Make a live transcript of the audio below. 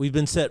We've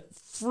been set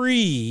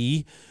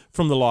free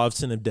from the law of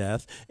sin and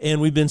death, and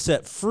we've been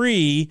set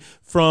free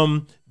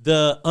from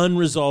the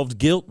unresolved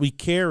guilt we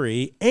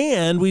carry,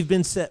 and we've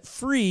been set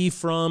free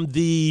from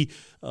the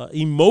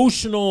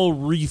emotional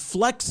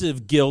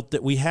reflexive guilt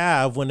that we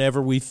have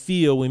whenever we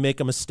feel we make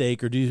a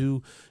mistake or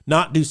do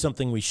not do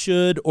something we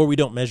should, or we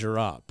don't measure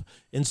up.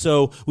 And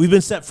so we've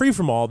been set free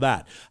from all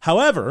that.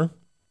 However,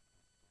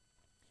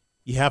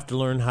 you have to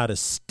learn how to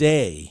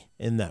stay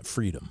in that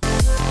freedom.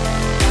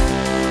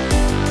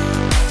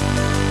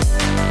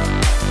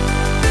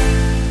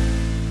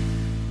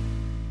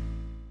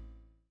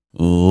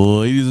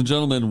 Ladies and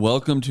gentlemen,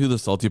 welcome to the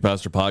Salty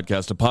Pastor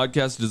Podcast, a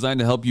podcast designed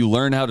to help you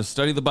learn how to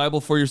study the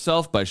Bible for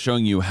yourself by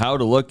showing you how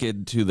to look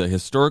into the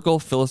historical,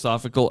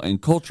 philosophical,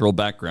 and cultural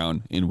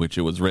background in which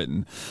it was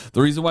written.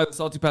 The reason why the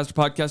Salty Pastor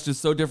Podcast is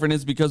so different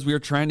is because we are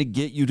trying to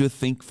get you to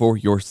think for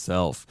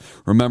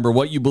yourself. Remember,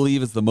 what you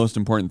believe is the most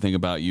important thing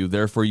about you.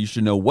 Therefore, you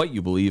should know what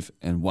you believe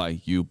and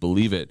why you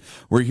believe it.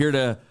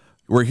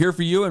 We're here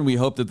for you, and we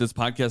hope that this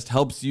podcast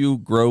helps you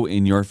grow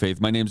in your faith.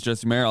 My name is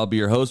Jesse Maher. I'll be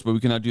your host, but we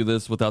cannot do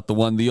this without the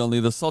one, the only,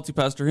 the Salty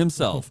Pastor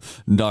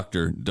himself,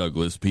 Dr.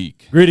 Douglas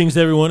Peake. Greetings,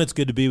 everyone. It's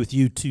good to be with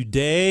you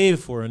today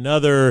for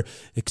another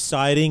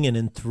exciting and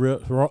it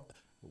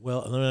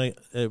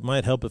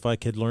might help if I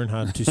could learn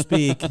how to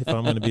speak if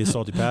I'm going to be a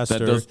Salty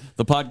Pastor.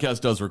 The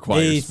podcast does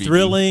require a speaking.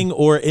 Thrilling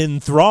or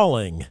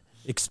enthralling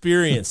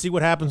experience. See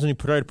what happens when you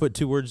try to put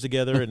two words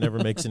together? It never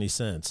makes any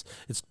sense.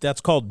 That's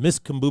called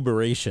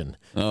miscombuberation.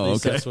 Oh,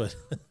 okay.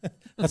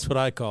 That's what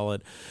I call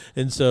it.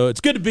 And so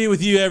it's good to be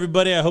with you,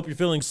 everybody. I hope you're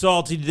feeling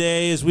salty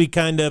today as we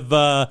kind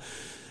of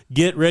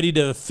get ready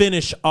to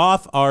finish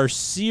off our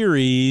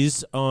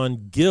series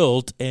on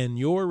guilt and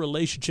your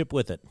relationship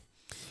with it.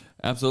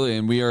 Absolutely,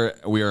 and we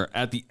are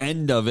at the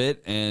end of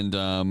it, and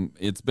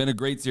it's been a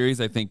great series.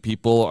 I think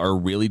people are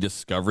really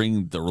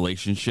discovering the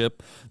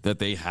relationship that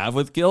they have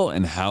with guilt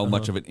and how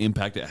much of an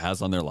impact it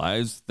has on their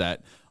lives,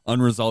 that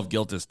unresolved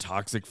guilt is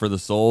toxic for the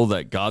soul,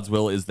 that God's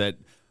will is that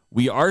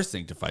we are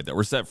sanctified, that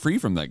we're set free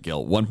from that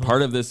guilt. One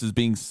part of this is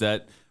being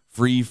set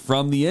free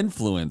from the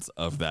influence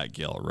of that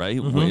guilt, right?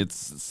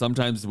 It's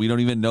sometimes we don't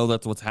even know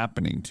that's what's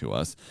happening to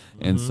us.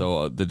 And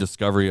so the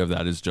discovery of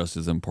that is just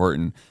as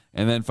important.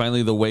 And then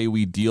finally, the way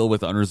we deal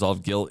with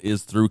unresolved guilt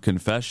is through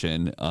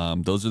confession.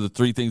 Those are the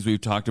three things we've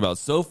talked about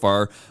so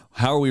far.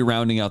 How are we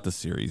rounding out the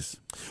series?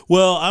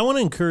 Well, I want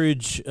to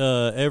encourage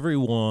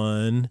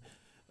everyone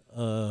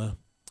to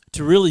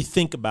really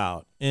think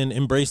about and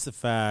embrace the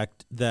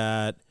fact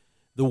that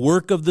the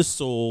work of the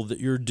soul that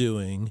you're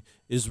doing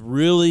is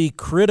really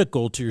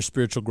critical to your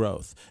spiritual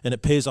growth, and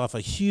it pays off a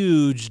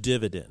huge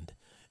dividend.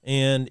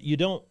 And you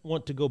don't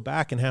want to go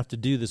back and have to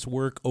do this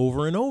work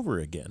over and over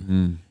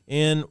again.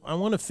 And I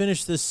want to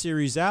finish this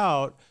series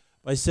out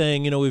by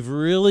saying, we've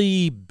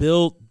really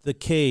built the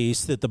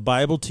case that the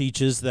Bible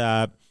teaches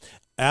that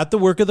at the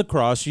work of the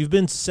cross, you've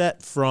been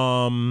set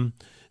from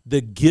the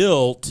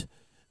guilt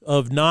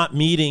of not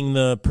meeting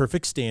the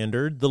perfect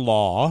standard, the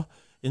law,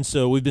 and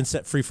so we've been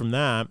set free from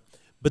that.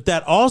 But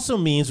that also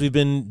means we've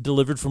been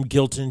delivered from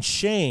guilt and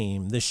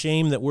shame, the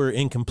shame that we're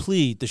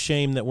incomplete, the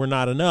shame that we're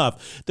not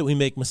enough, that we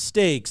make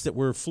mistakes, that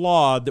we're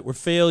flawed, that we're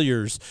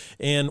failures,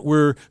 and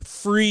we're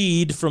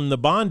freed from the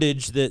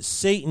bondage that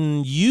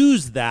Satan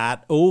used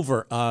that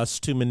over us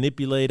to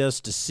manipulate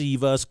us,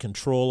 deceive us,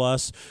 control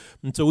us.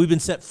 And so we've been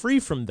set free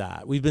from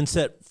that. We've been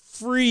set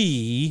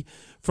free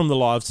from the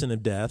law of sin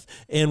and death,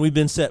 and we've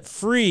been set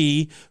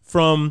free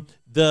from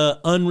the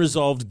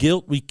unresolved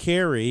guilt we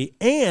carry,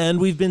 and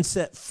we've been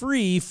set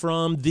free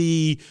from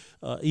the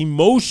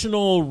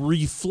emotional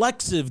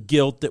reflexive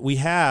guilt that we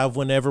have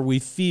whenever we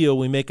feel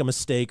we make a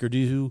mistake or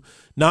do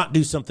not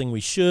do something we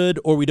should,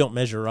 or we don't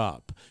measure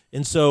up.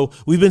 And so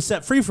we've been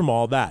set free from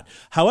all that.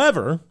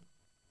 However,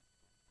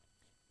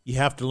 you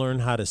have to learn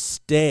how to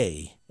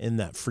stay in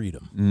that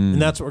freedom.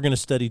 And that's what we're going to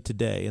study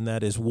today. And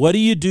that is, what do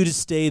you do to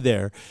stay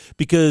there?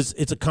 Because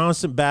it's a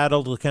constant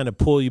battle to kind of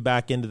pull you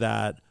back into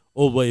that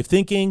old way of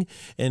thinking.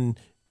 And,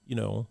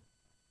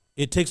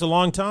 it takes a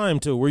long time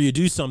to where you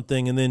do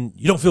something and then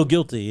you don't feel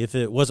guilty if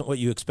it wasn't what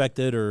you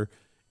expected, or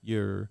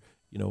you're,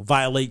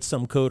 violate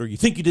some code, or you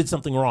think you did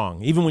something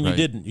wrong. Even when you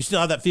didn't, you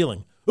still have that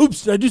feeling.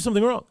 Oops, did I do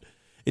something wrong?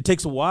 It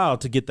takes a while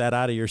to get that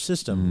out of your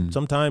system.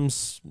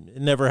 Sometimes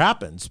it never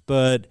happens,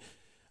 but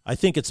I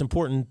think it's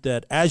important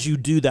that as you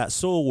do that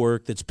soul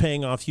work that's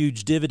paying off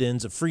huge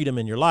dividends of freedom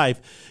in your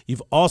life,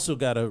 you've also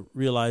got to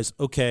realize,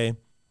 okay,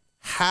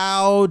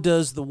 how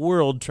does the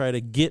world try to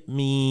get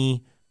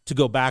me to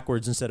go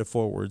backwards instead of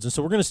forwards? And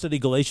so we're going to study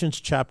Galatians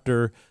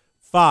chapter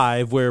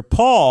 5, where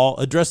Paul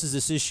addresses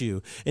this issue.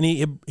 And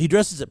he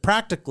addresses it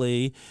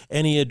practically,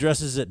 and he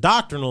addresses it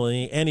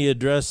doctrinally, and he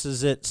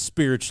addresses it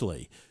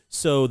spiritually.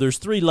 So there's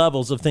three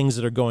levels of things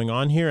that are going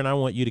on here, and I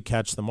want you to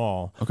catch them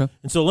all. Okay.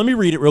 And so let me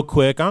read it real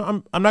quick.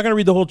 I'm not going to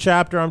read the whole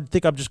chapter. I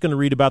think I'm just going to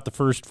read about the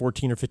first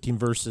 14 or 15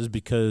 verses,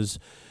 because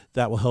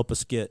that will help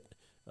us get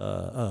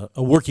a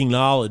working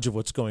knowledge of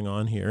what's going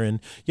on here.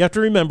 And you have to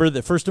remember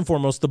that first and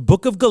foremost, the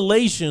book of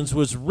Galatians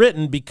was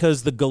written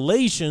because the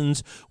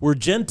Galatians were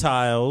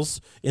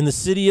Gentiles in the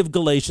city of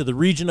Galatia, the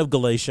region of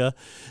Galatia,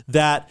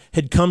 that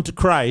had come to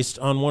Christ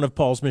on one of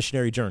Paul's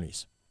missionary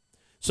journeys.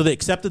 So they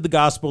accepted the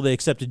gospel, they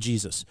accepted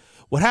Jesus.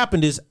 What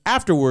happened is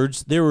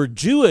afterwards, there were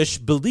Jewish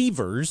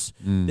believers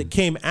that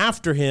came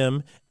after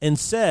him and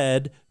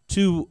said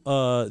to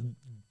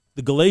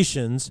the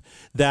Galatians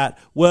that,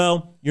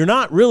 well, you're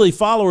not really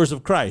followers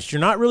of Christ.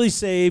 You're not really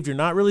saved. You're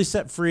not really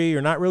set free.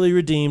 You're not really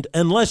redeemed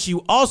unless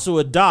you also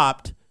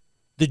adopt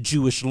the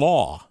Jewish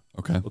law.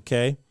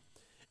 Okay.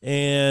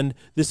 And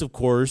this, of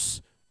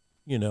course,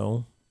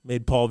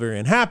 made Paul very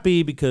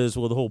unhappy because,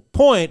 well, the whole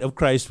point of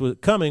Christ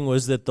coming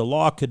was that the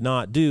law could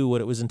not do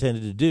what it was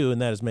intended to do,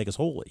 and that is make us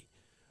holy.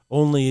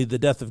 Only the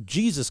death of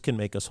Jesus can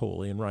make us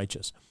holy and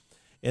righteous.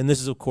 And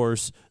this is, of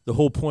course, the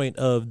whole point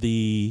of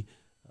the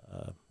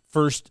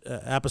First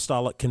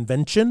Apostolic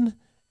Convention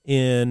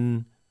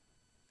in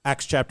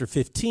Acts chapter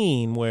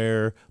 15,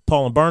 where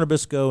Paul and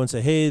Barnabas go and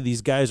say, hey,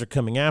 these guys are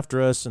coming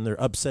after us, and they're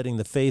upsetting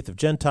the faith of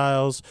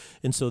Gentiles.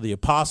 And so the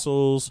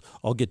apostles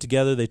all get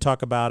together, they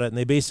talk about it, and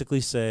they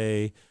basically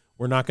say,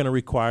 we're not going to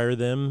require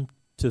them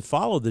to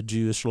follow the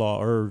Jewish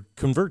law or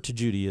convert to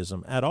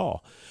Judaism at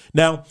all.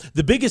 Now,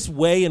 the biggest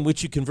way in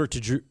which you convert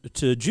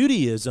to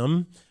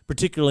Judaism,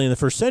 particularly in the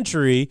first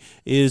century,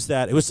 is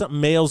that it was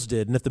something males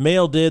did. And if the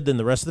male did, then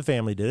the rest of the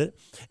family did it.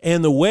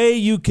 And the way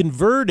you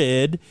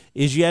converted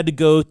is you had to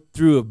go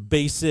through a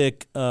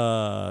basic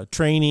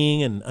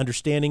training and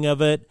understanding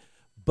of it.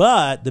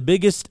 But the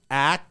biggest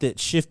act that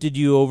shifted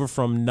you over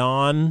from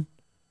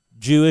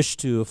non-Jewish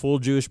to a full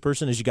Jewish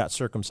person is you got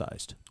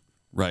circumcised.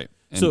 Right.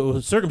 And so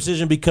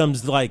circumcision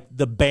becomes like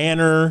the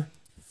banner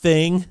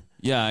thing.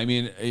 Yeah, I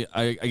mean,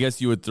 I guess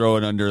you would throw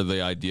it under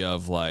the idea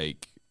of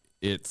like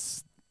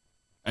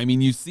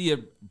you see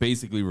it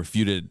basically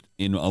refuted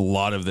in a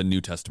lot of the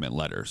New Testament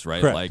letters,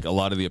 right? Correct. Like a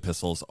lot of the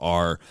epistles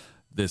are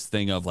this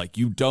thing of like,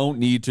 you don't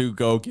need to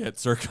go get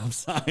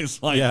circumcised.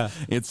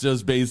 It's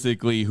just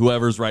basically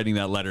whoever's writing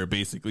that letter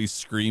basically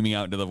screaming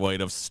out into the void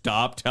of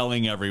stop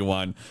telling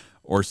everyone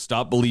or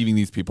stop believing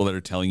these people that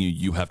are telling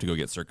you have to go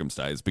get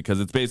circumcised,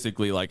 because it's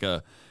basically like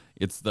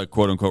it's the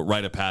quote unquote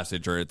rite of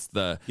passage, or it's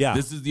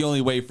this is the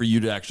only way for you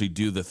to actually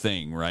do the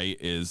thing, right?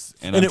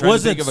 And it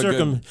wasn't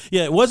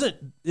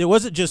it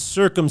wasn't just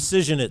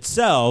circumcision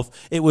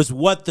itself, it was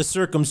what the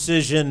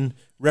circumcision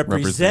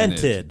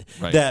represented.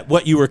 Right. That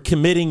what you were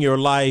committing your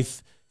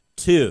life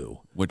to,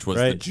 which was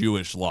right? The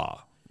Jewish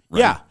law. Right?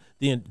 Yeah.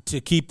 To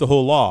keep the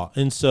whole law.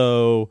 And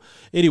so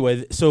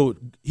anyway, so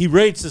he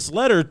writes this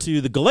letter to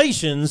the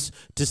Galatians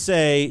to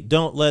say,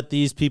 don't let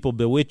these people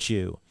bewitch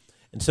you.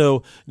 And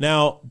so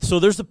now,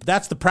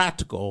 that's the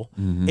practical,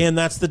 and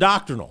that's the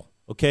doctrinal.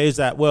 Okay, is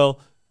that, well,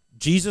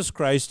 Jesus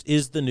Christ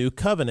is the new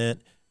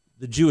covenant.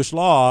 The Jewish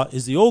law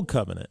is the old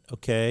covenant.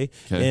 Okay.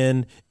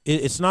 And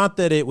it's not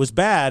that it was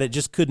bad. It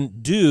just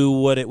couldn't do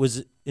what it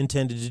was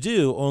intended to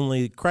do.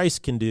 Only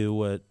Christ can do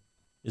what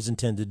is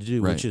intended to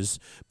do, right, which is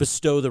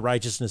bestow the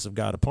righteousness of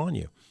God upon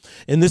you.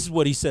 And this is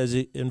what he says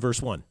in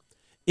verse 1.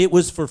 It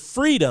was for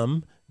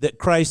freedom that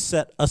Christ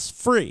set us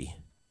free.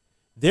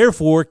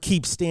 Therefore,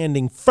 keep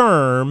standing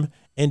firm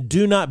and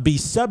do not be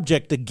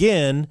subject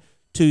again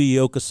to the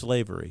yoke of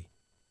slavery.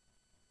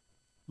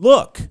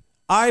 Look,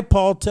 I,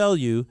 Paul, tell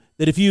you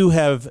that if you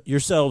have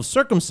yourselves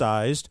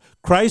circumcised,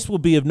 Christ will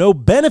be of no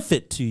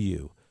benefit to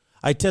you.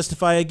 I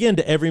testify again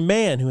to every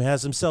man who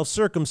has himself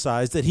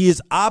circumcised that he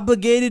is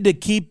obligated to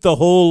keep the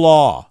whole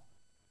law.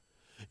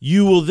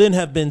 You will then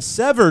have been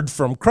severed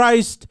from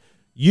Christ,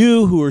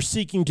 you who are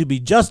seeking to be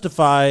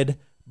justified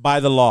by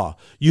the law.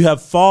 You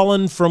have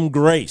fallen from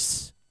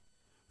grace.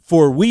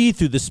 For we,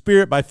 through the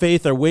Spirit, by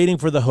faith, are waiting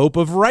for the hope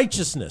of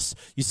righteousness.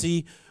 You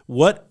see,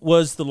 what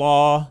was the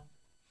law?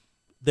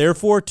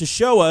 Therefore, to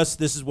show us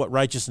this is what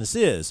righteousness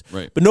is.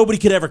 Right. But nobody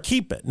could ever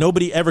keep it.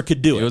 Nobody ever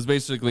could do it. It was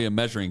basically a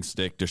measuring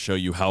stick to show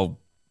you how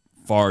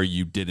far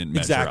you didn't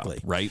measure up,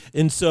 right?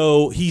 And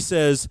so he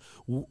says,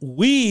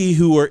 we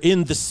who are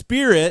in the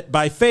Spirit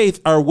by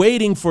faith are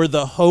waiting for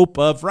the hope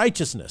of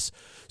righteousness.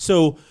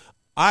 So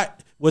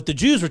what the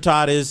Jews were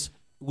taught is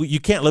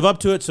you can't live up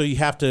to it, so you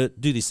have to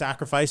do these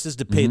sacrifices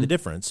to pay the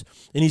difference.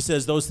 And he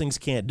says those things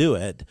can't do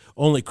it.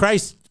 Only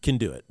Christ can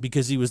do it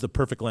because he was the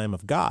perfect Lamb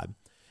of God.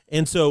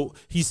 And so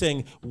he's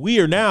saying we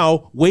are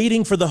now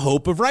waiting for the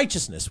hope of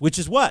righteousness, which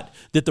is what?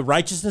 That the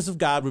righteousness of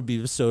God would be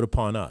bestowed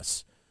upon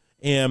us.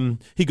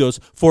 And he goes,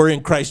 for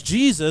in Christ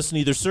Jesus,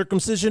 neither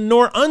circumcision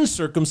nor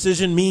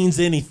uncircumcision means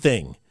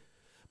anything,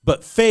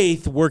 but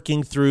faith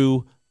working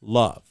through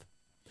love.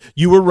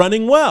 You were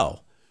running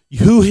well.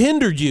 Who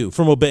hindered you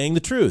from obeying the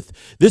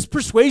truth? This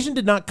persuasion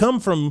did not come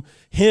from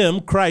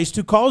him, Christ,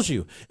 who calls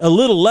you. A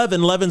little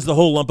leaven leavens the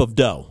whole lump of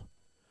dough.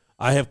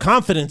 I have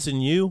confidence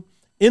in you,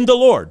 in the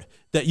Lord,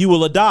 that you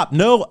will adopt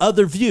no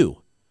other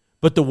view.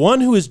 But the one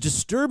who is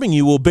disturbing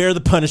you will bear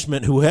the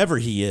punishment, whoever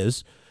he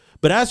is.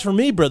 But as for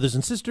me, brothers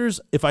and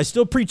sisters, if I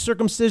still preach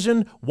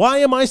circumcision, why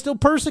am I still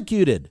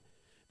persecuted?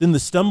 Then the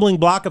stumbling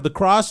block of the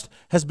cross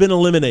has been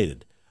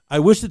eliminated. I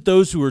wish that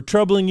those who are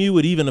troubling you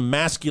would even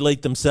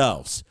emasculate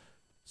themselves.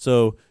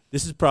 So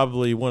this is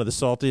probably one of the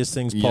saltiest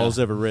things Paul's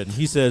ever written.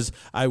 He says,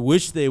 I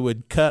wish they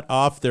would cut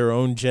off their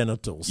own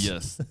genitals.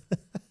 Yes.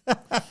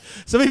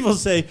 Some people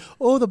say,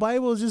 oh, the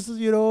Bible is just,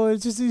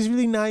 it's just these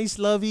really nice,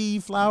 lovey,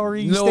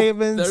 flowery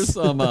statements.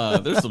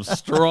 There's some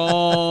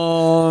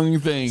strong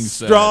things.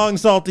 Strong,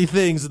 salty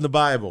things in the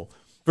Bible.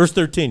 Verse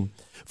 13,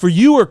 for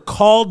you are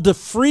called to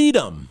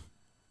freedom,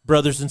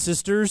 brothers and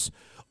sisters,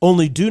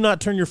 only do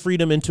not turn your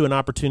freedom into an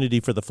opportunity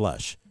for the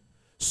flesh.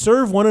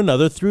 Serve one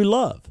another through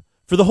love.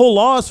 For the whole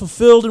law is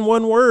fulfilled in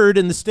one word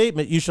in the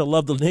statement, you shall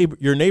love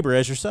your neighbor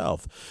as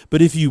yourself.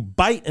 But if you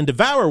bite and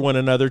devour one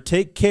another,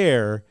 take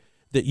care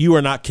that you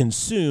are not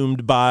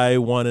consumed by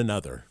one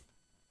another.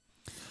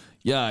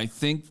 Yeah, I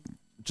think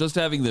just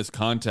having this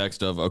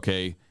context of,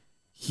 okay,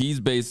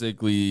 he's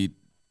basically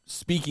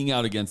speaking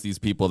out against these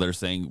people that are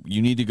saying,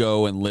 you need to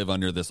go and live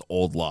under this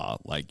old law.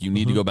 Like, you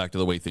need to go back to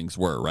the way things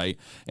were, right?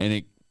 And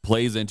it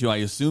plays into, I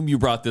assume you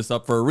brought this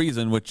up for a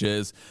reason, which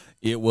is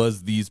it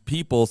was these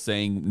people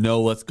saying,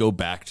 no, let's go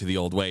back to the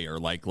old way, or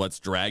like, let's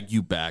drag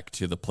you back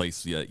to the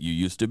place that you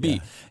used to be. Yeah.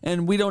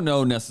 And we don't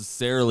know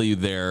necessarily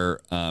their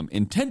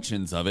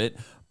intentions of it,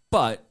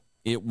 but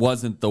it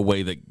wasn't the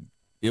way that,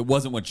 it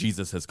wasn't what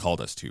Jesus has called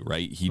us to,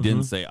 right? He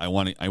didn't say, I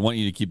want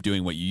you to keep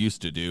doing what you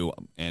used to do.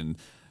 And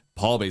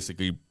Paul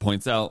basically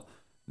points out,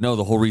 no,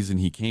 the whole reason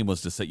he came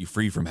was to set you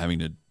free from having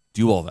to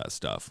do all that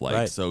stuff. Like,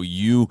 right. So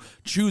you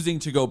choosing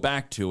to go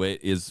back to it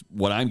is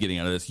what I'm getting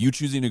out of this. You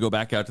choosing to go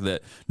back out to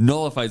that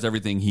nullifies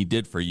everything he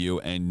did for you,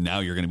 and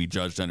now you're going to be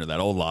judged under that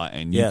old law,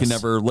 and you can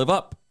never live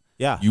up.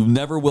 Yeah. You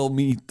never will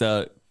meet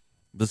the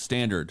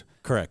standard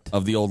correct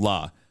of the old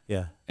law.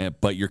 Yeah.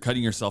 But you're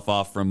cutting yourself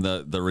off from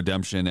the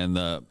redemption and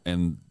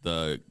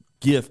the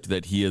gift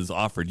that he has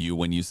offered you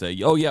when you say,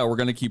 oh yeah, we're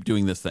going to keep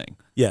doing this thing.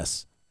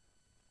 Yes.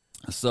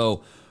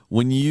 So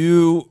when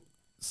you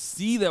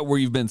see that where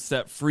you've been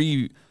set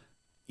free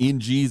in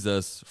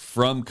Jesus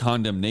from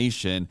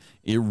condemnation,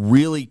 it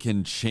really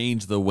can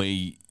change the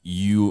way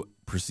you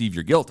perceive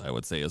your guilt, I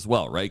would say, as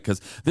well, right? Because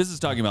this is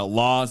talking about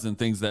laws and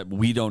things that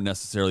we don't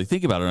necessarily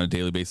think about on a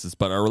daily basis,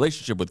 but our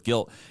relationship with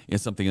guilt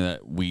is something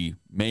that we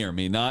may or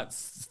may not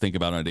think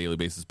about on a daily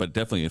basis, but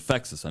definitely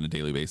affects us on a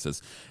daily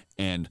basis.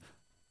 And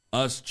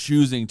us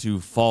choosing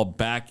to fall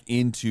back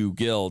into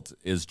guilt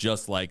is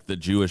just like the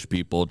Jewish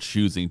people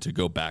choosing to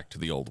go back to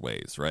the old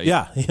ways, right?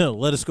 Yeah,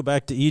 let us go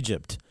back to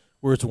Egypt,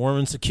 where it's warm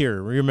and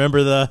secure.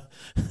 Remember the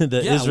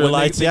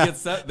Israelites? They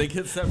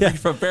get set free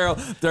from Pharaoh.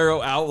 They're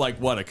out like,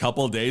 what, a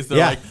couple of days? They're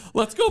like,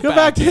 let's go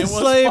back to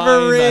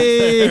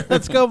slavery.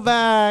 Let's go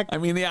back. I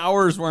mean, the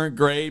hours weren't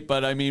great,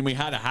 but I mean, we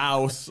had a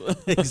house.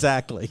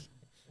 Exactly.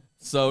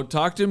 So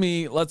talk to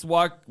me. Let's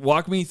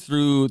walk me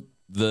through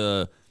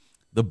the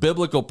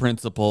biblical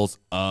principles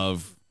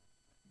of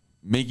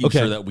making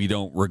sure that we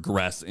don't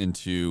regress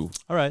into.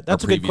 All right,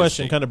 that's a good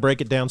question. Kind of break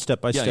it down step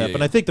by step.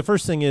 And I think the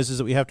first thing is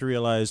that we have to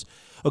realize,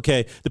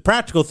 okay, the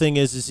practical thing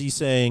is he's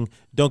saying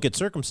don't get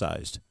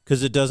circumcised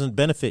because it doesn't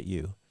benefit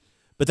you.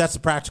 But that's the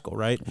practical,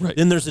 right?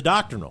 Then there's the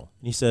doctrinal.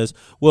 He says,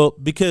 well,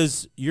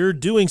 because you're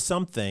doing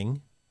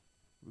something,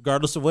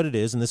 regardless of what it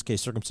is, in this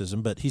case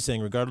circumcision, but he's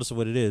saying regardless of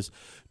what it is,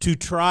 to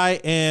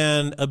try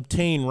and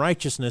obtain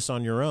righteousness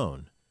on your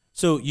own.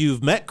 So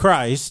you've met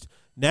Christ.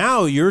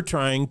 Now you're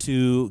trying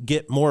to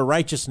get more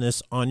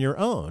righteousness on your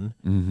own.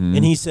 Mm-hmm.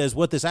 And he says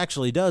what this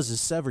actually does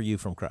is sever you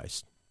from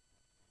Christ.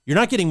 You're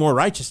not getting more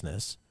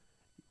righteousness.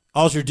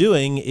 All you're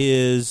doing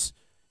is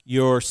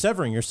you're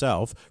severing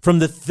yourself from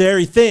the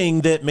very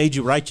thing that made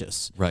you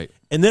righteous. Right.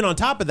 And then on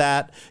top of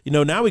that,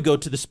 now we go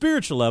to the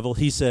spiritual level.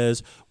 He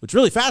says what's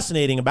really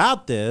fascinating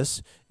about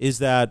this is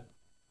that,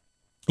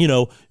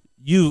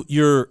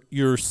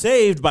 you're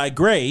saved by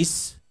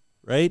grace.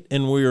 Right,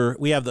 and we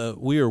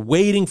are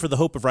waiting for the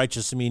hope of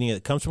righteousness, meaning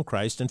it comes from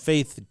Christ, and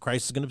faith.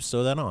 Christ is going to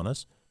bestow that on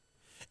us.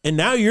 And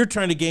now you're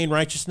trying to gain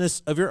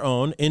righteousness of your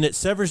own, and it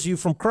severs you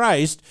from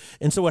Christ.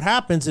 And so what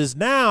happens is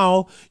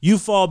now you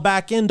fall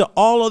back into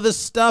all of the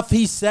stuff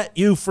he set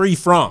you free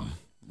from.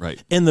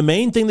 Right. And the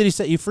main thing that he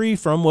set you free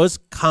from was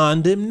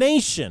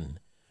condemnation.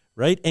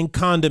 Right, and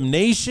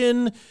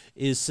condemnation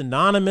is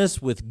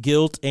synonymous with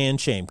guilt and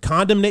shame.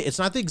 It's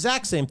not the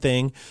exact same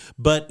thing,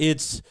 but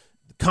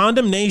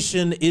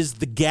condemnation is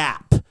the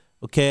gap,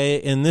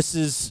 okay? And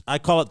I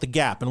call it the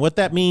gap. And what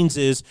that means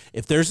is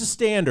if there's a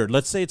standard,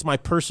 let's say it's my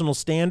personal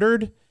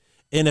standard,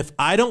 and if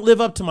I don't live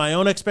up to my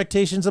own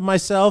expectations of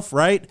myself,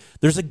 right,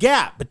 there's a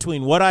gap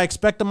between what I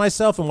expect of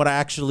myself and what I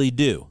actually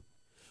do.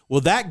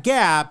 Well, that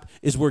gap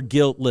is where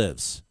guilt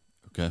lives.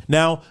 Okay.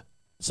 Now,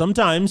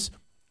 sometimes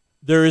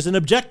there is an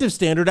objective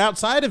standard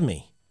outside of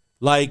me,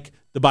 like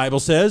the Bible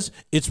says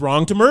it's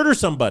wrong to murder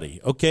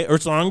somebody, okay, or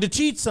it's wrong to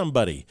cheat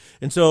somebody.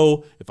 And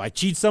so if I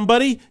cheat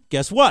somebody,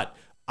 guess what?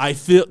 I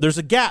feel there's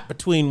a gap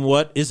between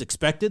what is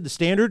expected, the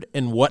standard,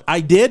 and what I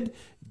did.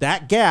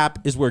 That gap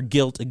is where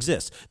guilt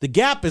exists. The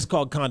gap is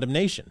called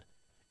condemnation.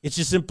 It's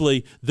just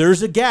simply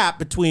there's a gap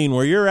between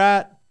where you're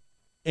at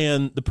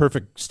and the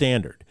perfect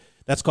standard.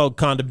 That's called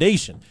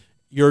condemnation.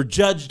 You're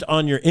judged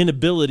on your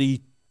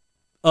inability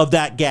of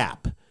that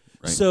gap.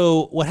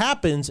 So what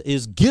happens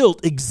is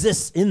guilt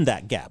exists in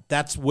that gap.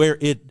 That's where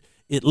it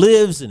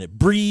lives and it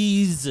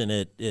breathes and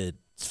it's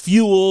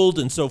fueled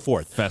and so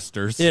forth.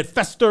 It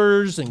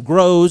festers and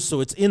grows,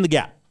 so it's in the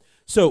gap.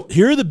 So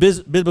here are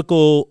the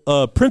biblical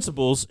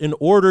principles in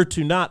order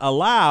to not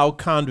allow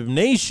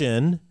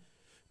condemnation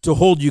to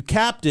hold you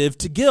captive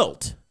to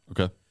guilt.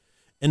 Okay.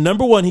 And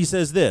number one, he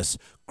says this: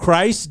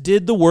 Christ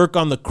did the work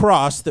on the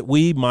cross that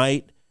we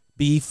might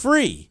be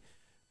free.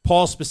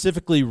 Paul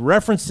specific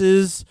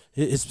references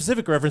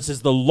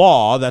the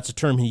law. That's a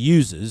term he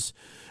uses.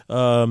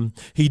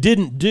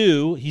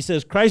 He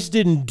says Christ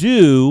didn't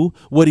do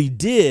what he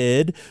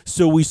did,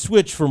 so we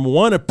switch from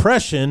one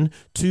oppression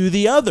to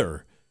the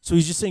other. So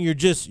he's just saying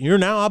you're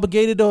now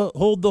obligated to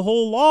hold the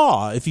whole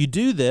law if you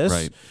do this.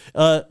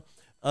 Right.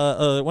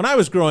 When I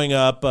was growing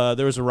up,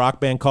 there was a rock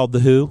band called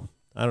The Who.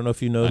 I don't know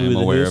if you know who The Who is.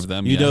 I'm aware of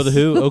them, You know The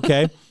Who?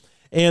 Okay.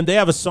 And they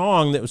have a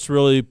song that was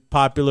really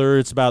popular.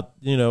 It's about,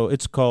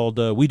 it's called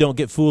We Don't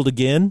Get Fooled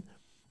Again.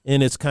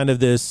 And it's kind of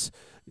this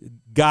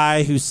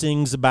guy who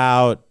sings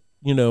about,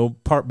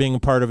 being a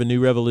part of a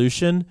new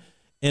revolution.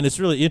 And it's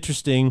really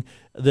interesting.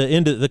 The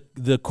end of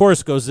the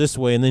chorus goes this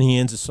way, and then he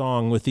ends the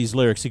song with these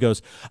lyrics. He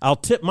goes, "I'll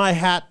tip my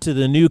hat to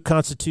the new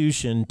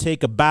Constitution,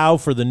 take a bow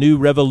for the new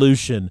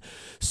revolution,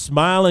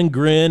 smile and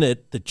grin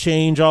at the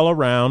change all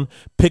around,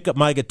 pick up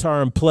my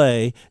guitar and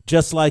play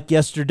just like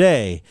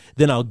yesterday.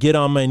 Then I'll get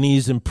on my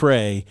knees and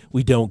pray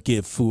we don't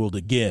get fooled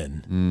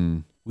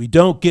again." We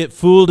don't get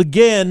fooled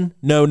again.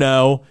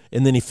 No.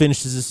 And then he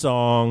finishes the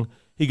song.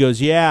 He goes,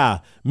 "Yeah,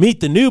 meet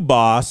the new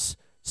boss.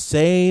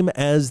 Same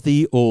as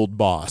the old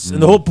boss."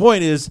 And the whole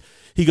point is,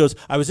 he goes,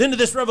 I was into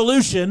this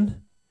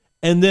revolution,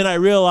 and then I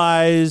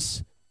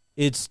realize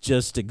it's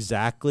just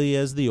exactly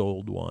as the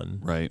old one.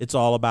 Right. It's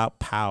all about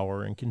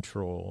power and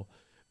control.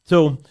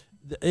 So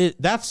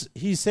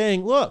he's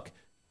saying, look,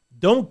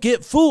 don't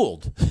get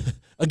fooled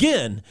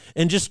again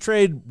and just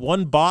trade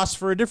one boss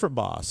for a different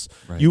boss.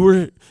 Right.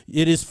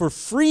 It is for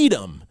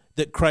freedom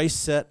that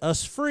Christ set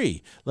us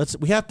free.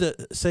 We have to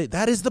say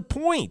that is the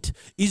point,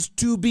 is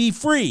to be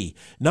free,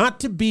 not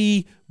to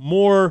be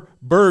more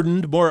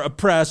burdened, more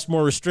oppressed,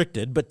 more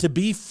restricted, but to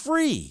be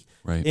free.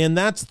 Right. And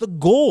that's the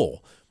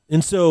goal.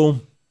 And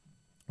so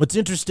what's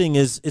interesting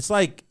is it's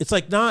like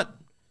not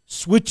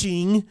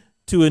switching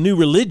to a new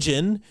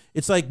religion.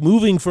 It's like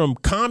moving from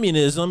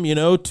communism,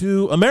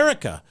 to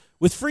America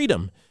with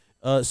freedom.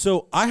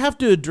 So I have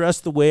to address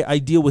the way I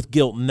deal with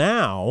guilt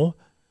now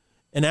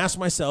and ask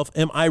myself,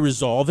 am I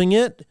resolving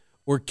it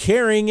or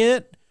carrying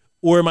it,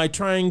 or am I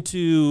trying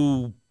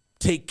to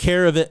take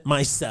care of it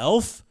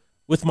myself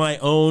with my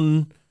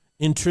own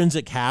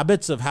intrinsic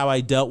habits of how I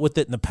dealt with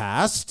it in the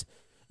past?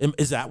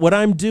 Is that what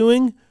I'm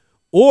doing?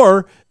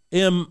 Or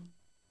am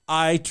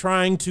I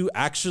trying to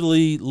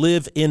actually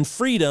live in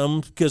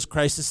freedom because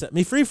Christ has set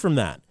me free from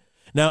that?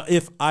 Now,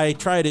 if I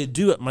try to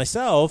do it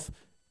myself,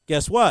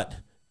 guess what?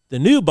 The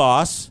new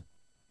boss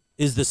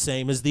is the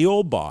same as the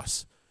old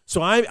boss.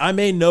 So I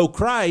may know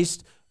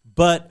Christ,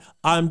 but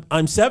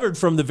I'm severed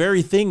from the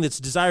very thing that's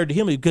desired to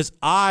heal me because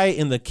I,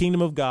 in the kingdom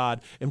of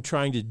God, am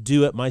trying to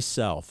do it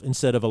myself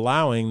instead of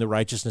allowing the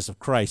righteousness of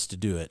Christ to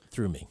do it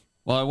through me.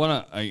 Well, I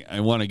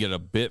want to get a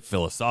bit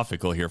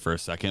philosophical here for a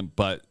second,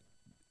 but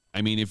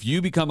I mean, if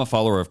you become a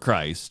follower of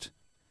Christ,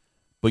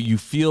 but you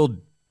feel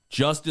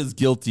just as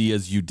guilty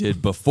as you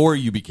did before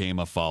you became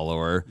a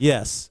follower,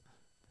 yes,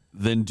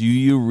 then do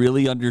you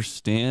really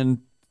understand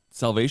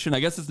salvation? I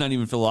guess it's not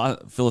even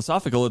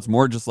philosophical. It's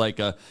more just like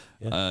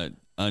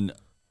an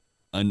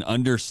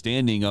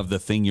understanding of the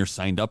thing you're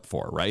signed up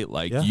for, right?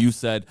 Like you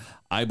said,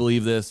 I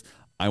believe this.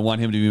 I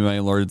want him to be my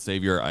Lord and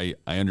Savior. I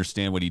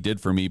understand what he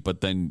did for me,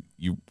 but then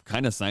you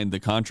kind of signed the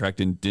contract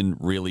and didn't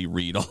really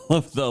read all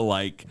of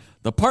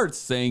the parts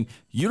saying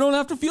you don't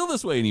have to feel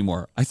this way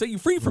anymore. I set you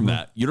free from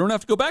that. You don't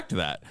have to go back to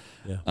that.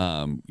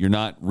 Yeah. You're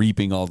not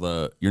reaping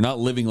you're not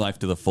living life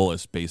to the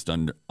fullest based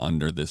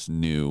under this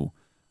new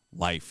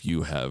life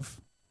you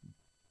have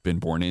been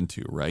born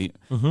into, right?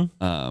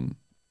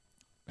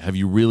 Have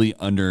you really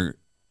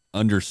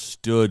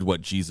understood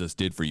what Jesus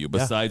did for you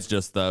besides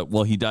just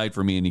he died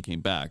for me and he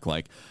came back?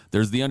 Like,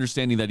 there's the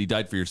understanding that he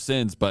died for your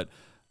sins, but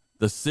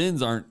the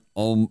sins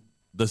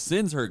the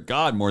sins hurt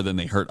God more than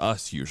they hurt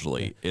us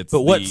usually.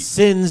 But what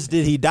sins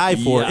did he die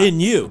for in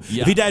you?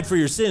 Yeah. If he died for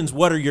your sins,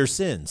 what are your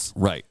sins?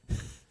 Right.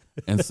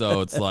 And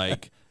so it's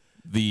like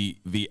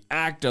the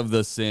act of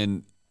the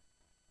sin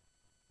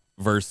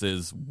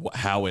versus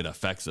how it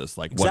affects us.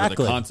 Like, what are the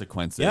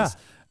consequences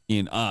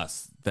in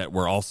us that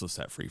we're also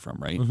set free from,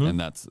 right?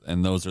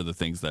 And those are the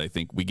things that I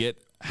think we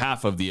get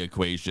half of the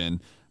equation,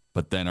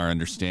 but then our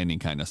understanding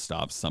kind of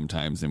stops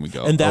sometimes, and we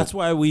go, and that's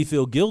why we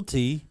feel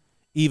guilty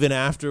even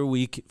after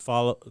we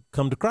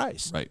come to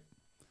Christ, right?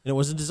 And it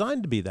wasn't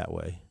designed to be that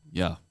way.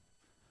 Yeah.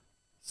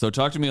 So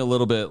talk to me a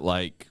little bit.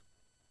 Like,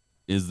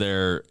 is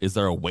there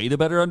a way to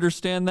better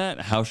understand that?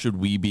 How should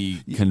we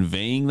be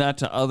conveying that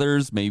to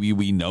others? Maybe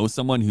we know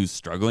someone who's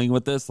struggling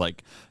with this.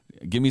 Like,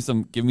 Give me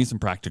some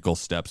practical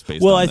steps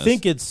based Well, on I this.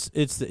 think it's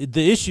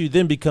the issue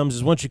then becomes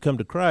is once you come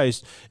to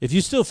Christ, if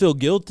you still feel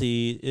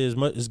guilty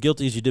as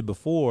guilty as you did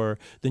before,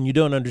 then you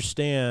don't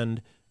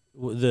understand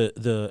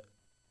the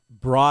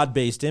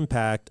broad-based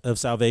impact of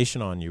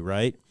salvation on you,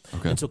 right?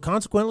 Okay. And so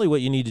consequently what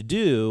you need to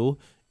do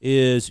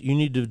is you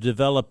need to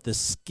develop the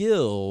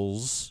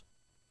skills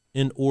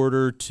in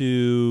order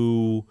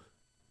to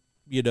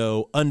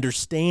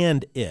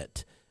understand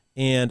it.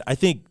 And I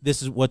think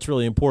this is what's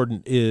really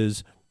important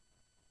is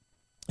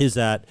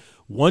that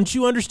once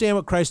you understand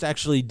what Christ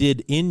actually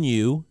did in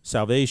you,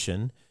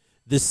 salvation,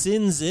 the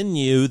sins in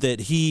you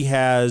that he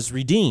has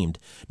redeemed.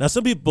 Now,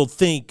 some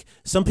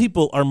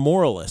people are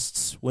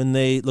moralists when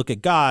they look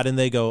at God and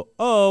they go,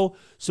 oh,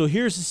 so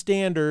here's the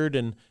standard,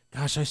 and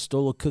gosh, I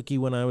stole a cookie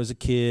when I was a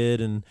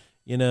kid, and,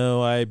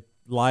 I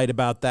lied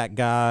about that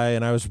guy,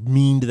 and I was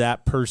mean to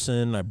that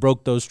person, I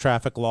broke those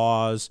traffic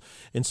laws,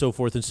 and so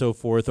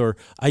forth, or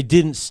I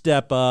didn't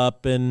step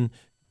up and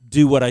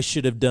do what I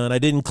should have done. I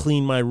didn't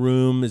clean my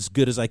room as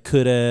good as I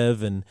could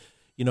have, and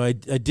I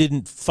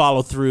didn't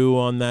follow through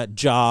on that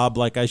job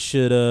like I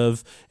should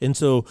have. And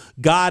so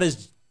God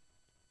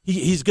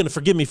he's going to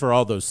forgive me for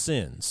all those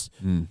sins.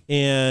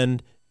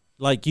 And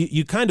like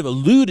you kind of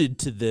alluded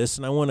to this,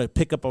 and I want to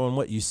pick up on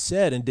what you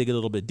said and dig a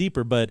little bit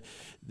deeper. But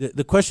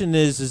the question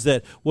is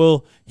that,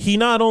 well, he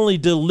not only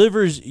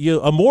delivers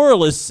you, a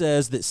moralist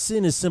says that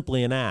sin is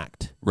simply an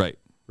act.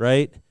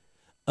 Right?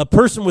 A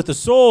person with a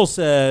soul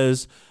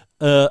says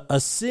a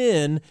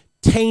sin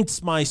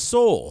taints my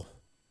soul.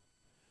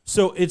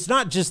 So it's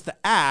not just the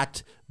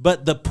act,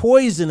 but the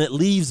poison it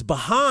leaves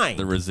behind.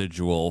 The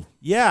residual.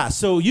 Yeah,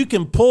 so you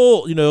can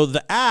pull,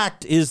 the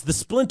act is the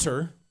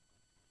splinter,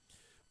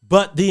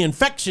 but the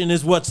infection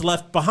is what's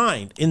left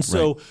behind. And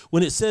so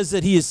when it says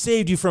that he has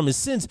saved you from his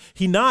sins,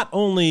 he not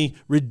only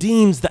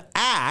redeems the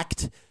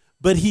act,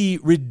 but he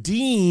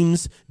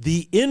redeems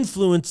the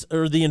influence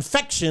or the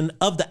infection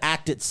of the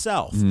act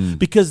itself.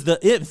 Because the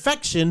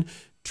infection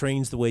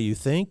trains the way you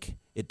think.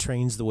 It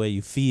trains the way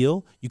you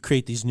feel. You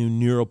create these new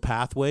neural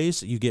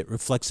pathways. You get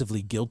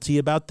reflexively guilty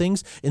about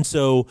things. And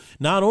so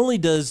not only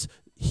does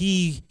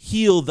he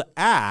heal the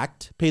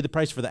act, pay the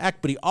price for the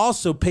act, but he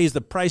also pays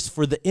the price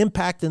for the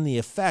impact and the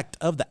effect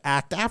of the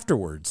act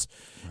afterwards.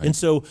 Right. And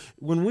so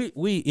when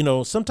we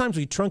sometimes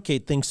we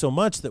truncate things so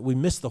much that we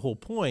miss the whole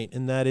point,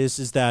 and that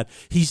is that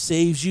he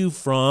saves you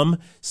from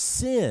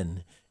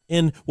sin.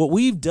 And what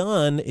we've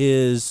done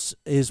is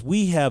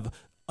we have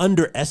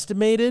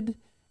underestimated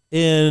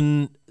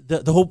in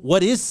the whole,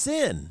 what is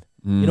sin?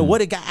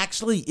 What it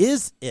actually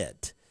is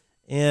it.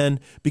 And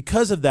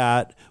because of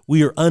that,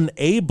 we are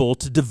unable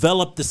to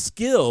develop the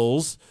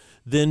skills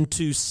then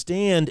to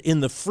stand in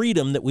the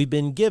freedom that we've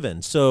been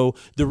given. So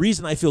the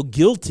reason I feel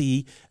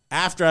guilty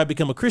after I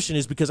become a Christian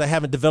is because I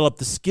haven't developed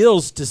the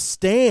skills to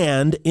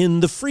stand in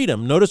the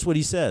freedom. Notice what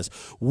he says.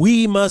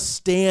 We must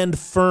stand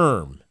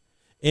firm.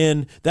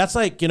 And that's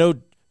like,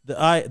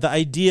 the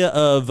idea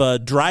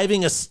of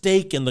driving a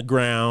stake in the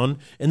ground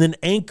and then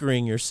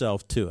anchoring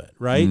yourself to it,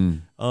 right?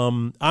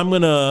 I'm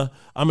gonna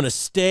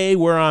stay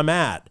where I'm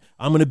at.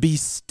 I'm gonna be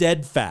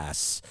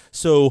steadfast.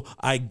 So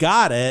I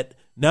got it.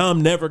 Now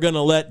I'm never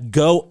gonna let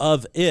go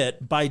of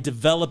it by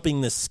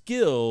developing the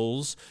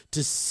skills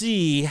to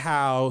see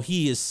how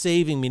he is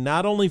saving me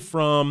not only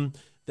from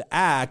the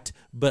act,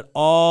 but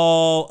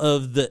all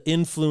of the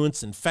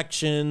influence,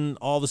 infection,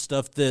 all the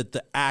stuff that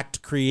the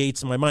act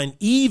creates in my mind,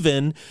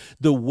 even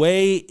the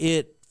way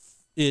it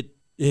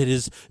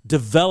has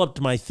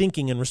developed my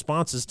thinking and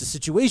responses to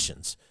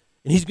situations.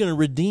 And he's going to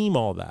redeem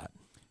all that.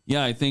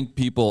 Yeah, I think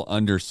people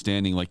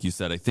understanding, like you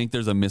said, I think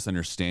there's a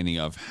misunderstanding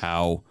of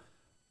how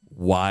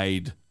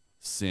wide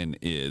sin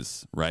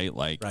is, right?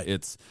 Like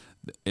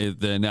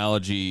the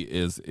analogy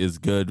is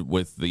good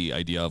with the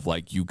idea of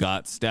like you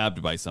got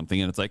stabbed by something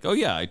and it's like, oh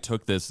yeah, I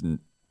took this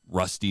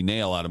rusty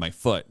nail out of my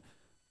foot.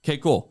 Okay,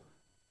 cool.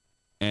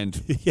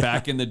 And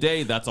back in the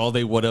day, that's all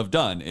they would have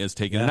done is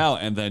taken it out.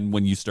 And then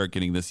when you start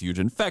getting this huge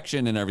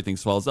infection and everything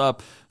swells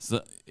up,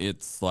 so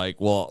it's like,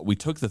 well, we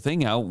took the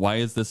thing out. Why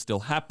is this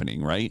still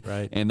happening, right?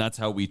 And that's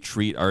how we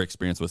treat our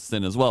experience with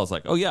sin as well. It's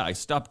like, oh yeah, I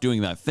stopped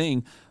doing that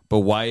thing, but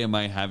why am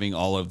I having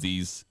all of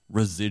these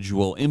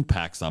residual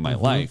impacts on my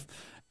life?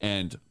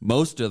 And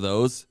most of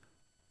those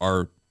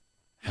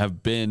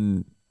have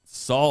been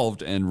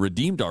solved and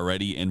redeemed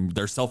already, and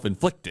they're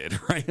self-inflicted,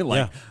 right?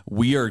 Like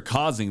we are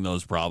causing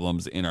those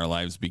problems in our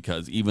lives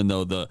because even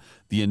though the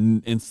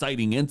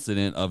inciting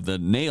incident of the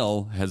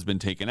nail has been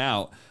taken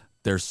out,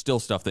 there's still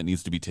stuff that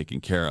needs to be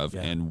taken care of,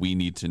 and we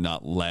need to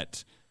not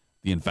let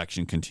the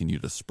infection continue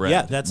to spread.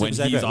 Yeah, that's when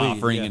exactly he's right.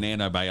 offering an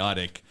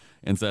antibiotic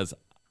and says,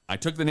 I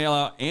took the nail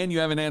out and you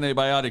have an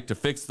antibiotic to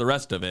fix the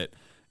rest of it.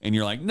 And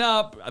you're like,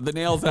 nope, the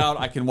nail's out.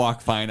 I can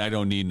walk fine. I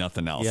don't need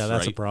nothing else. Yeah,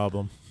 that's right? a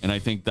problem. And I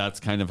think that's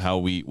kind of how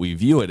we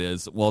view it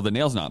is, well, the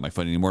nail's not in my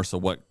foot anymore, so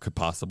what could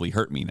possibly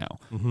hurt me now?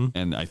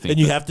 And I think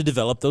you have to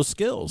develop those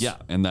skills. Yeah,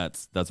 and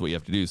that's what you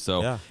have to do.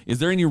 So is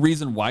there any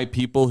reason why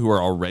people who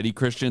are already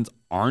Christians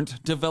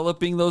aren't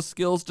developing those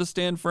skills to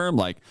stand firm?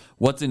 Like,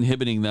 what's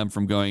inhibiting them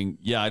from going,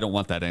 yeah, I don't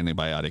want that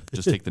antibiotic.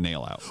 Just take the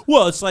nail out.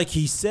 Well, it's like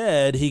he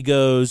said, he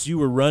goes, you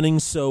were running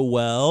so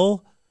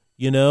well,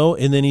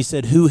 and then he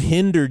said, who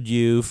hindered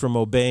you from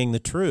obeying the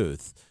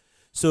truth?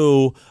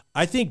 So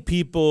I think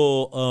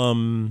people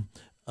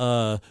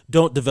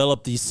don't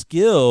develop these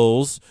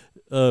skills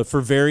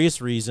for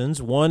various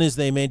reasons. One is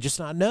they may just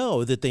not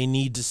know that they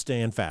need to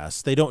stand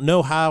fast. They don't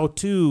know how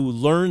to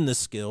learn the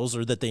skills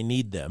or that they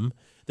need them.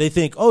 They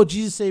think, oh,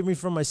 Jesus saved me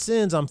from my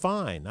sins. I'm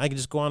fine. I can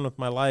just go on with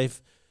my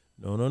life.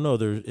 No.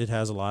 It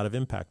has a lot of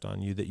impact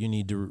on you that you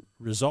need to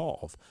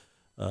resolve.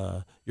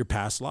 Your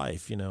past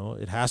life,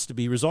 it has to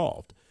be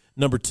resolved.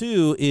 Number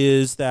two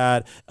is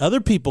that other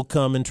people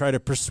come and try to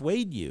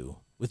persuade you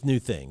with new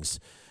things.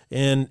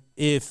 And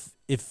if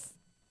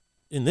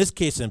in this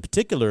case in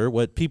particular,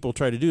 what people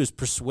try to do is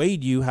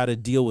persuade you how to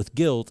deal with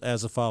guilt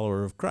as a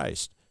follower of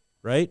Christ,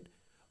 right?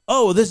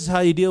 Oh, this is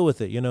how you deal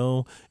with it,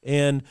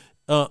 And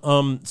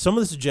some of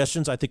the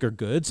suggestions I think are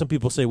good. Some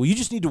people say, well, you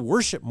just need to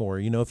worship more.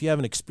 If you have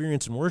an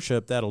experience in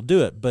worship, that'll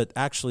do it. But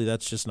actually,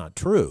 that's just not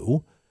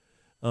true.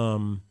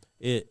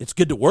 It's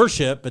good to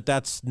worship, but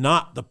that's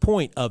not the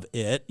point of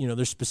it.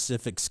 There's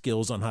specific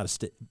skills on how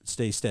to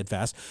stay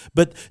steadfast.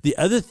 But the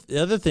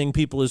other thing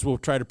people will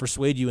try to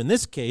persuade you in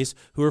this case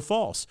who are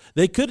false.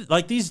 They could,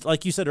 like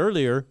you said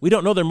earlier, we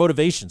don't know their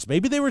motivations.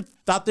 Maybe they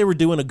thought they were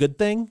doing a good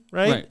thing,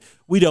 right?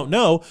 We don't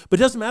know,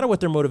 but it doesn't matter what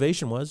their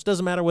motivation was. It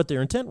doesn't matter what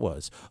their intent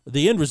was.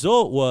 The end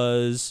result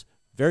was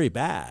very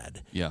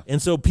bad. Yeah.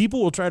 And so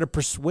people will try to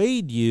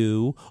persuade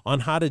you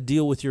on how to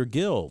deal with your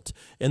guilt.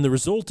 And the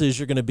result is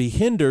you're going to be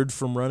hindered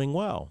from running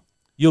well.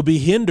 You'll be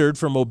hindered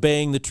from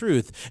obeying the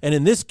truth. And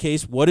in this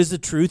case, what is the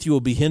truth you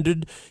will be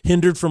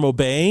hindered from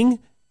obeying?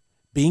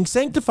 Being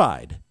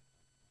sanctified.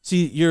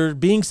 See, you're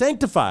being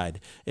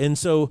sanctified. And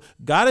so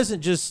God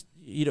isn't just,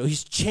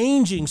 he's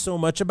changing so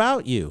much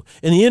about you.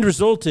 And the end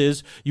result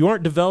is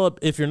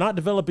if you're not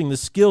developing the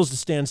skills to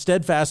stand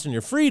steadfast in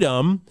your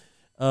freedom,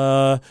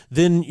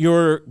 then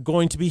you're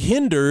going to be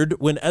hindered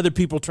when other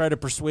people try to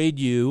persuade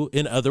you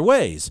in other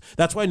ways.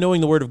 That's why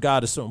knowing the Word of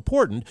God is so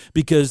important,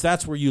 because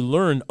that's where you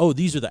learn,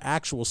 these are the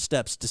actual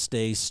steps to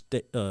stay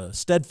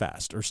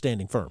steadfast or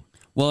standing firm.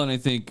 Well, and I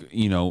think,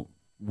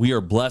 we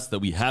are blessed that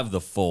we have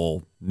the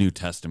full New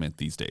Testament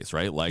these days,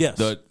 right? Like yes.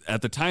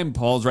 At the time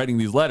Paul's writing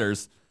these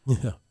letters,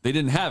 they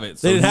didn't have it.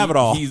 So they didn't have it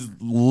all. He's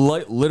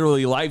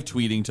literally live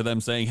tweeting to them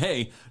saying,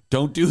 hey,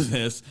 don't do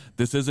this.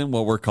 This isn't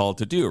what we're called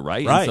to do,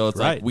 right? And so it's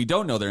like we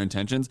don't know their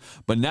intentions,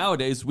 but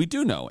nowadays we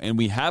do know. And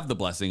we have the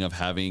blessing of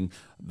having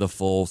the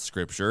full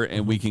scripture,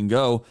 and we can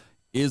go,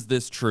 is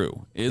this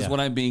true? Is what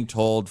I'm being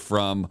told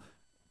from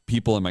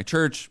people in my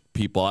church,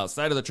 people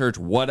outside of the church,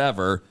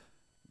 whatever,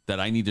 that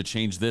I need to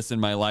change this in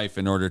my life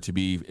in order to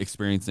be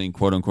experiencing,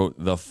 quote unquote,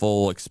 the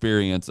full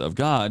experience of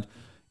God?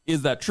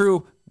 Is that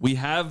true? We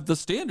have the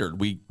standard.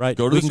 We go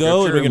to the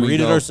scripture and we can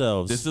read it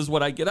ourselves. This is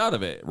what I get out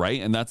of it,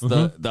 right? And that's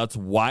that's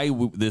why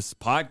this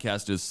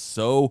podcast is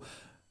so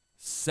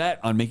set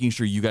on making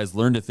sure you guys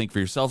learn to think for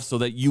yourself, so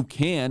that you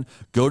can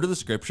go to the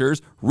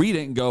scriptures, read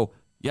it, and go,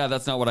 yeah,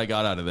 that's not what I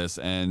got out of this.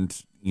 And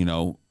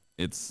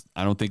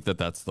I don't think that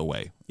that's the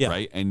way,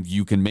 right? And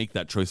you can make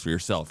that choice for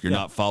yourself. You're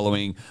not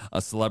following a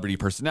celebrity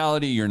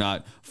personality. You're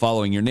not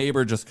following your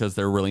neighbor just because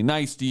they're really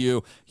nice to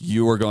you.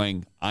 You are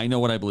going, I know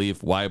what I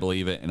believe, why I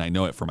believe it, and I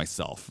know it for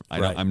myself.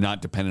 I'm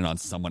not dependent on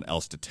someone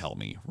else to tell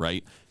me,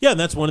 right? Yeah, and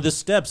that's one of the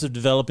steps of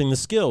developing the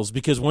skills,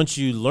 because once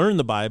you learn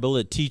the Bible,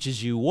 it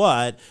teaches you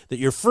that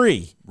you're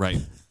free.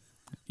 Right.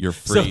 You're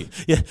free.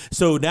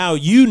 So now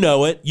you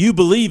know it, you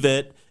believe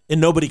it, and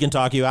nobody can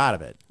talk you out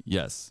of it.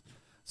 Yes.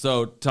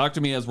 So talk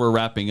to me as we're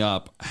wrapping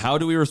up. How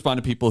do we respond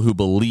to people who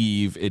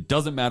believe it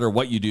doesn't matter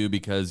what you do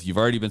because you've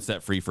already been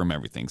set free from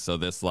everything? So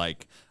this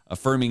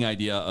affirming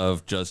idea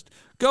of just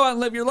go out and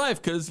live your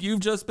life because you've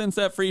just been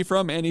set free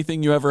from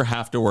anything you ever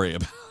have to worry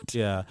about.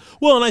 Yeah.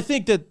 Well, and I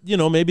think that,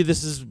 maybe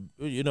this is,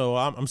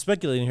 I'm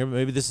speculating here, but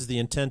maybe this is the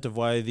intent of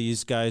why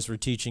these guys were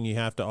teaching you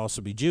have to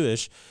also be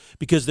Jewish,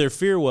 because their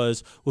fear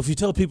was, well, if you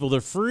tell people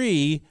they're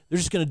free, they're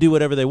just going to do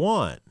whatever they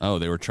want. Oh,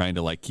 they were trying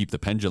to keep the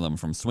pendulum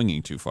from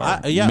swinging too far.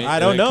 I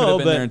don't know,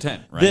 but their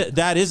intent, right?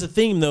 That is a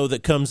theme, though,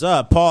 that comes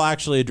up. Paul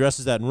actually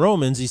addresses that in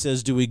Romans. He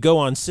says, do we go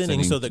on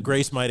sinning so that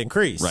grace might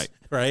increase?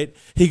 Right?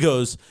 He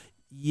goes,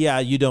 yeah,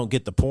 you don't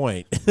get the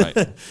point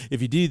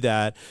if you do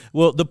that.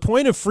 Well, the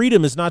point of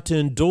freedom is not to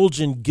indulge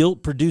in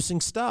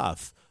guilt-producing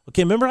stuff.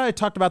 Okay, remember how I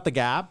talked about the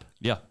gap?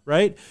 Yeah.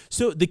 Right?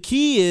 So the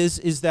key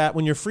is that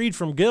when you're freed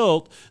from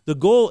guilt, the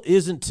goal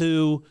isn't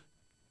to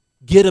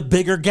get a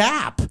bigger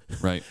gap.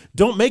 Right.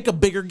 Don't make a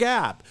bigger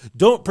gap.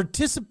 Don't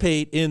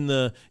participate in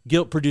the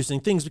guilt-producing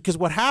things, because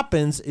what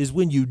happens is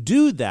when you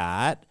do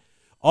that,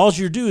 all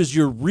you do is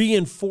you're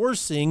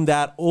reinforcing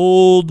that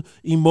old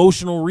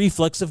emotional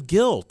reflex of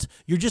guilt.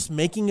 You're just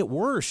making it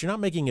worse. You're not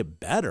making it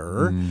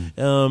better.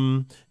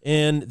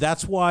 And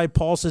that's why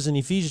Paul says in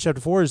Ephesians chapter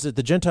 4 is that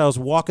the Gentiles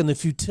walk in the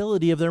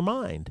futility of their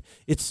mind.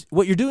 It's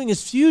what you're doing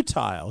is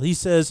futile. He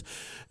says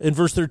in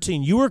verse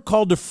 13, you are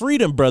called to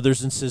freedom,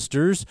 brothers and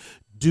sisters.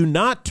 Do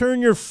not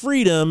turn your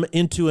freedom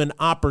into an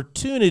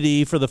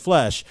opportunity for the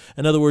flesh.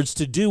 In other words,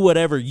 to do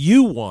whatever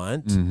you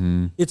want.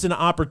 Mm-hmm. It's an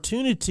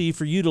opportunity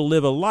for you to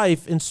live a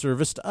life in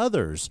service to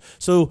others.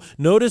 So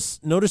notice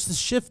the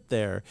shift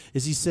there.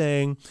 Is he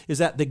saying is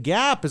that the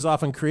gap is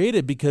often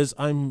created because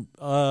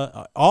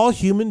all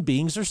human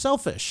beings are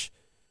selfish.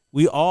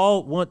 We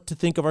all want to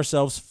think of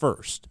ourselves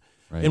first.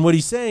 Right. And what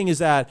he's saying is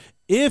that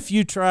if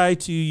you try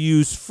to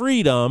use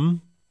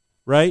freedom,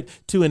 right,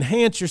 to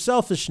enhance your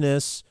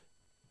selfishness,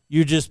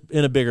 you're just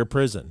in a bigger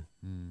prison,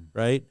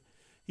 right?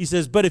 He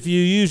says, but if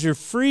you use your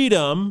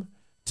freedom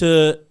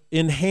to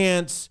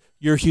enhance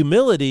your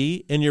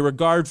humility and your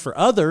regard for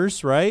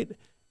others, right,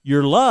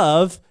 your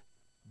love,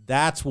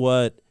 that's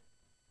what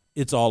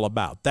it's all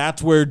about.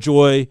 That's where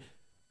joy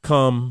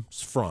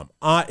comes from.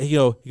 He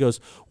goes,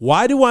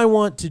 why do I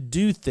want to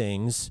do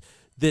things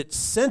that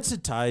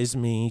sensitize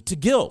me to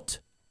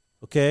guilt?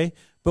 Okay,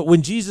 but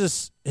when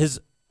Jesus has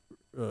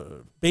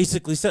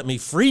basically set me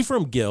free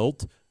from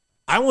guilt,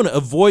 I want to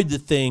avoid the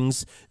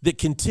things that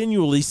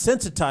continually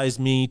sensitize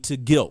me to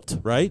guilt,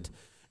 right?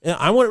 And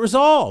I want it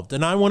resolved,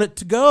 and I want it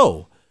to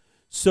go.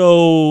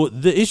 So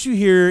the issue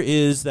here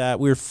is that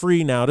we're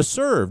free now to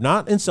serve,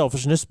 not in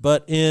selfishness,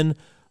 but in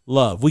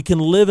love. We can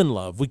live in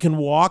love. We can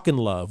walk in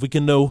love. We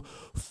can know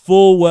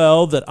full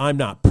well that I'm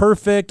not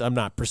perfect, I'm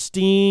not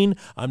pristine,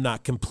 I'm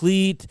not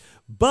complete,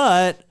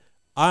 but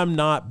I'm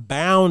not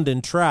bound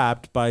and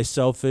trapped by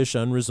selfish,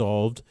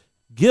 unresolved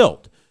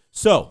guilt.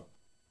 So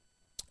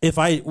if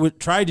I would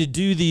try to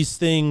do these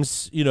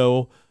things,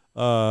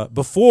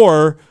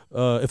 before,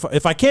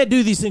 if I can't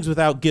do these things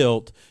without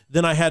guilt,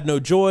 then I had no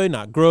joy,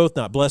 not growth,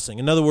 not blessing.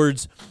 In other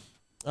words,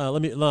 I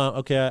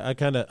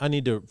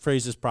need to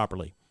phrase this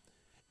properly.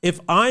 If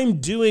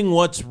I'm doing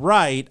what's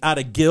right out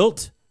of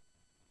guilt,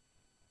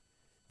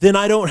 then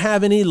I don't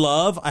have any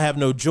love, I have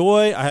no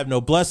joy, I have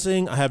no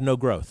blessing, I have no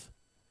growth.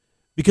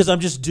 Because I'm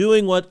just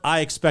doing what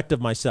I expect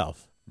of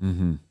myself.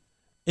 Mm-hmm.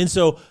 And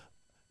so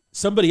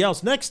somebody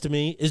else next to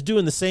me is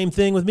doing the same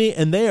thing with me,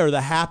 and they are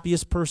the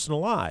happiest person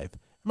alive.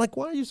 I'm like,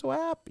 why are you so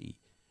happy?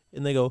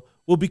 And they go,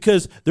 well,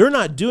 because they're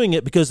not doing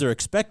it because they're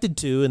expected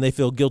to, and they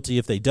feel guilty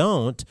if they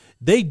don't.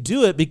 They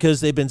do it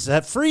because they've been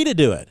set free to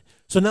do it.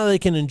 So now they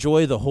can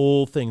enjoy the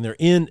whole thing. They're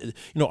in,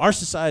 our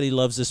society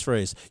loves this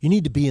phrase, you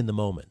need to be in the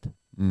moment.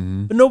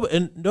 Mm-hmm.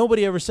 But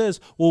nobody ever says,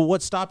 well,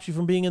 what stops you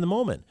from being in the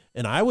moment?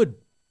 And I would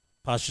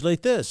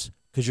postulate this,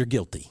 because you're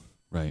guilty.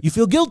 Right. You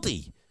feel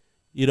guilty.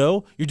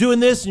 You're doing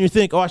this and you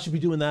think, oh, I should be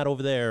doing that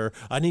over there.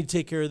 I need to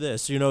take care of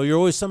this. You're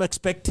always some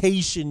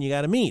expectation you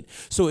got to meet.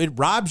 So it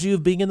robs you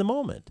of being in the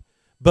moment.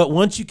 But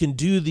once you can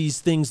do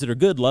these things that are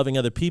good, loving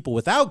other people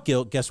without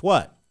guilt, guess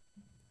what?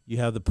 You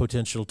have the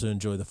potential to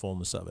enjoy the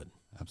fullness of it.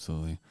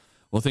 Absolutely.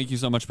 Well, thank you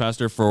so much,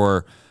 Pastor,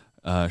 for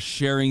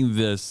sharing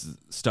this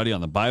study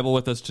on the Bible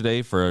with us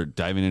today, for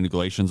diving into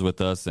Galatians with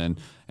us, and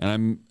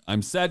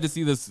I'm sad to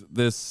see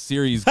this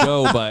series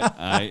go, but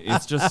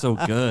it's just so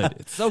good.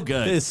 It's so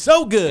good. It's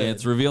so good. And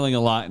it's revealing a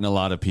lot in a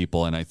lot of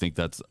people, and I think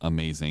that's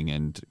amazing.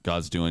 And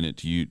God's doing it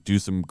to do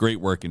some great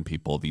work in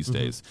people these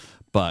days.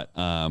 But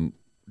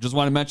just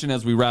want to mention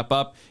as we wrap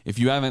up, if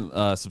you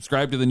haven't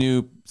subscribed to the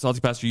new Salty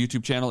Pastor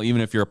YouTube channel,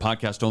 even if you're a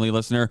podcast-only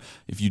listener,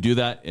 if you do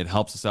that, it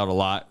helps us out a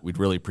lot. We'd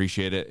really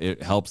appreciate it.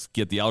 It helps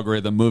get the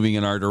algorithm moving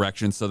in our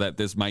direction so that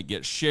this might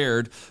get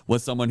shared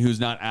with someone who's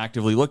not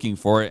actively looking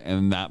for it,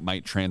 and that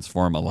might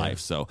transform a life.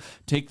 So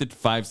take the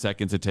 5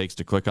 seconds it takes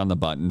to click on the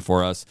button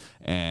for us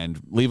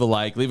and leave a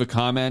like, leave a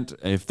comment.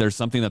 If there's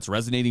something that's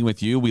resonating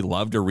with you, we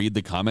love to read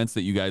the comments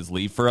that you guys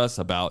leave for us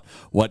about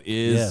what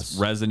is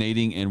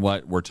resonating in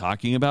what we're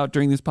talking about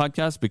during this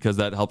podcast, because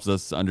that helps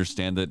us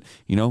understand that,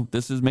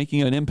 this is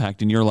making an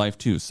impact in your life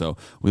too. So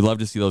we love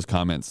to see those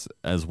comments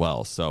as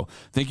well. So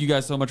thank you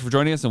guys so much for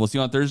joining us, and we'll see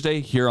you on Thursday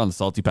here on the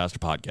Salty Pastor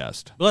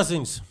Podcast.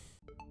 Blessings.